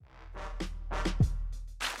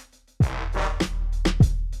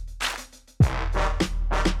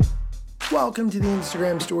Welcome to the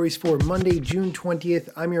Instagram stories for Monday, June 20th.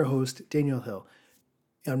 I'm your host, Daniel Hill.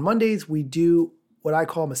 On Mondays, we do what I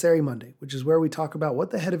call Mosseri Monday, which is where we talk about what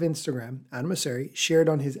the head of Instagram, Adam Mosseri, shared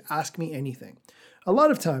on his Ask Me Anything. A lot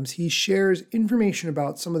of times, he shares information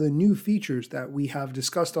about some of the new features that we have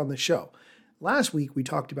discussed on the show. Last week, we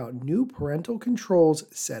talked about new parental controls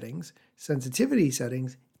settings, sensitivity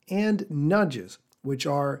settings, and nudges, which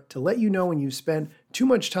are to let you know when you spend too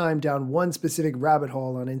much time down one specific rabbit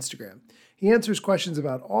hole on Instagram. He answers questions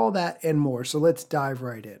about all that and more, so let's dive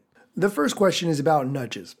right in. The first question is about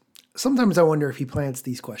nudges. Sometimes I wonder if he plants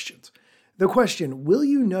these questions. The question, will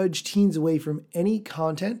you nudge teens away from any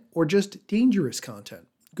content or just dangerous content?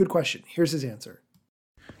 Good question. Here's his answer.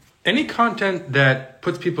 Any content that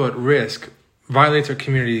puts people at risk violates our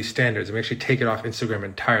community standards, and we actually take it off Instagram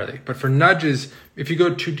entirely. But for nudges, if you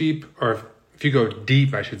go too deep, or if you go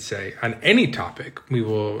deep, I should say, on any topic, we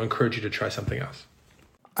will encourage you to try something else.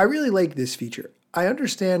 I really like this feature. I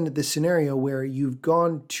understand the scenario where you've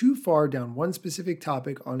gone too far down one specific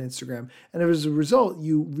topic on Instagram, and as a result,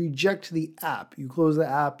 you reject the app. You close the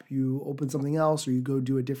app, you open something else, or you go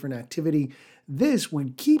do a different activity. This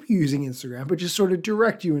would keep you using Instagram, but just sort of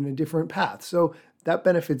direct you in a different path. So that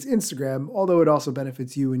benefits Instagram, although it also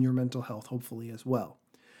benefits you and your mental health, hopefully, as well.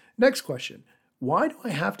 Next question. Why do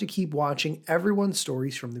I have to keep watching everyone's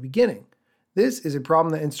stories from the beginning? This is a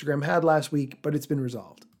problem that Instagram had last week, but it's been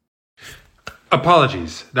resolved.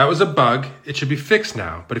 Apologies. That was a bug. It should be fixed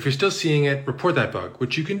now. But if you're still seeing it, report that bug,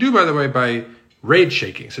 which you can do, by the way, by rage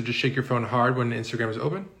shaking. So just shake your phone hard when Instagram is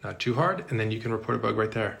open, not too hard, and then you can report a bug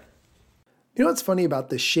right there. You know what's funny about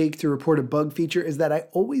the shake to report a bug feature is that I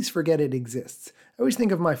always forget it exists. I always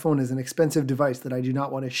think of my phone as an expensive device that I do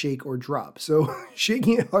not want to shake or drop. So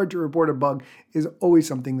shaking it hard to report a bug is always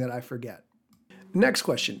something that I forget. Next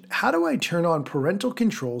question. How do I turn on parental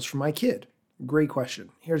controls for my kid? Great question.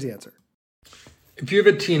 Here's the answer. If you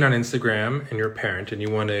have a teen on Instagram and you're a parent and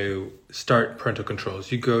you want to start parental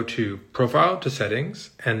controls, you go to Profile to Settings,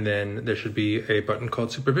 and then there should be a button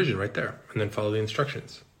called Supervision right there, and then follow the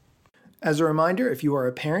instructions. As a reminder, if you are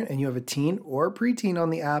a parent and you have a teen or a preteen on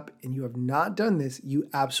the app and you have not done this, you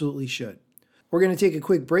absolutely should. We're going to take a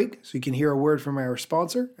quick break so you can hear a word from our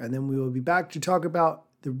sponsor, and then we will be back to talk about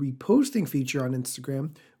the reposting feature on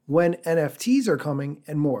Instagram, when NFTs are coming,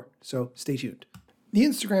 and more. So stay tuned. The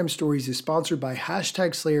Instagram Stories is sponsored by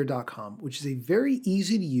 #Slayer.com, which is a very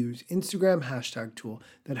easy to use Instagram hashtag tool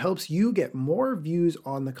that helps you get more views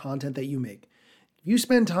on the content that you make. If you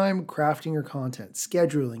spend time crafting your content,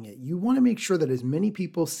 scheduling it, you want to make sure that as many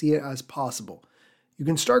people see it as possible. You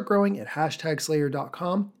can start growing at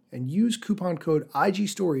 #Slayer.com and use coupon code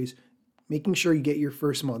IGStories, making sure you get your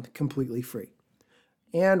first month completely free.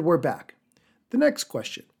 And we're back. The next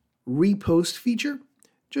question, repost feature?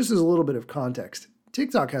 Just as a little bit of context,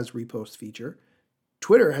 TikTok has repost feature.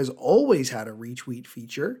 Twitter has always had a retweet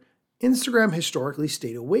feature. Instagram historically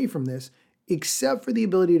stayed away from this, except for the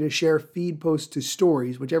ability to share feed posts to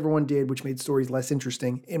stories, which everyone did, which made stories less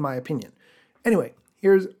interesting, in my opinion. Anyway,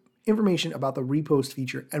 here's information about the repost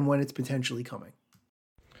feature and when it's potentially coming.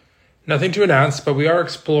 Nothing to announce, but we are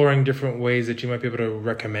exploring different ways that you might be able to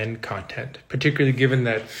recommend content, particularly given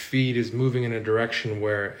that feed is moving in a direction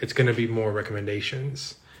where it's going to be more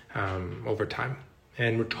recommendations over time.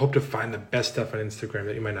 And we hope to find the best stuff on Instagram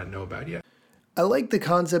that you might not know about yet. I like the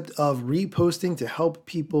concept of reposting to help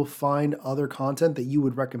people find other content that you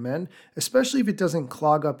would recommend, especially if it doesn't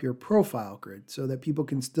clog up your profile grid, so that people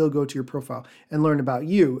can still go to your profile and learn about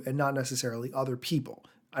you and not necessarily other people.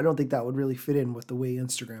 I don't think that would really fit in with the way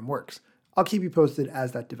Instagram works. I'll keep you posted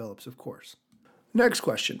as that develops, of course. Next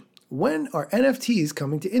question. When are NFTs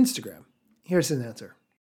coming to Instagram? Here's an answer.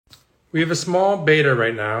 We have a small beta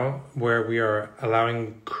right now where we are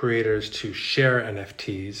allowing creators to share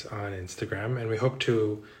NFTs on Instagram, and we hope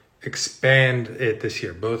to expand it this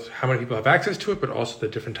year, both how many people have access to it, but also the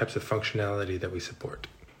different types of functionality that we support.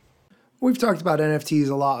 We've talked about NFTs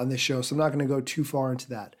a lot on this show, so I'm not going to go too far into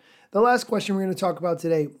that. The last question we're going to talk about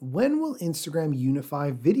today, when will Instagram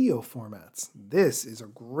unify video formats? This is a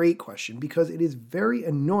great question because it is very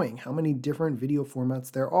annoying how many different video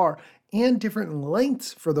formats there are and different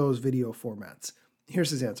lengths for those video formats.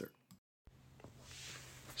 Here's his answer.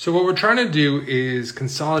 So what we're trying to do is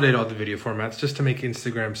consolidate all the video formats just to make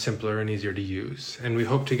Instagram simpler and easier to use. And we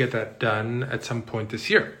hope to get that done at some point this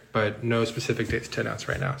year, but no specific dates to announce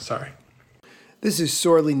right now. Sorry. This is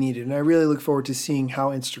sorely needed, and I really look forward to seeing how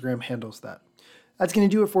Instagram handles that. That's going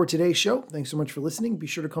to do it for today's show. Thanks so much for listening. Be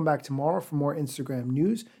sure to come back tomorrow for more Instagram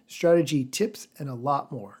news, strategy, tips, and a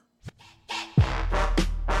lot more.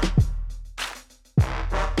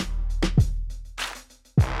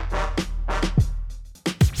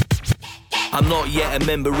 I'm not yet a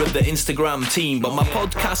member of the Instagram team, but my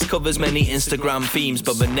podcast covers many Instagram themes.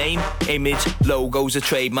 But the name, image, logos are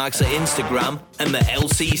trademarks at Instagram and the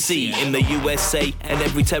LCC in the USA and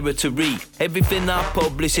every territory. Everything I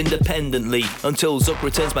publish independently until Zuck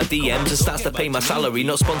returns my DMs and starts to pay my salary.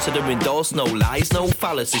 Not sponsored or endorsed, no lies, no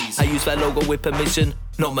fallacies. I use their logo with permission,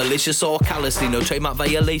 not malicious or callously. No trademark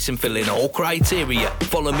violation, filling all criteria.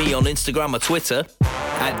 Follow me on Instagram or Twitter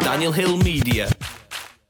at Daniel Hill Media.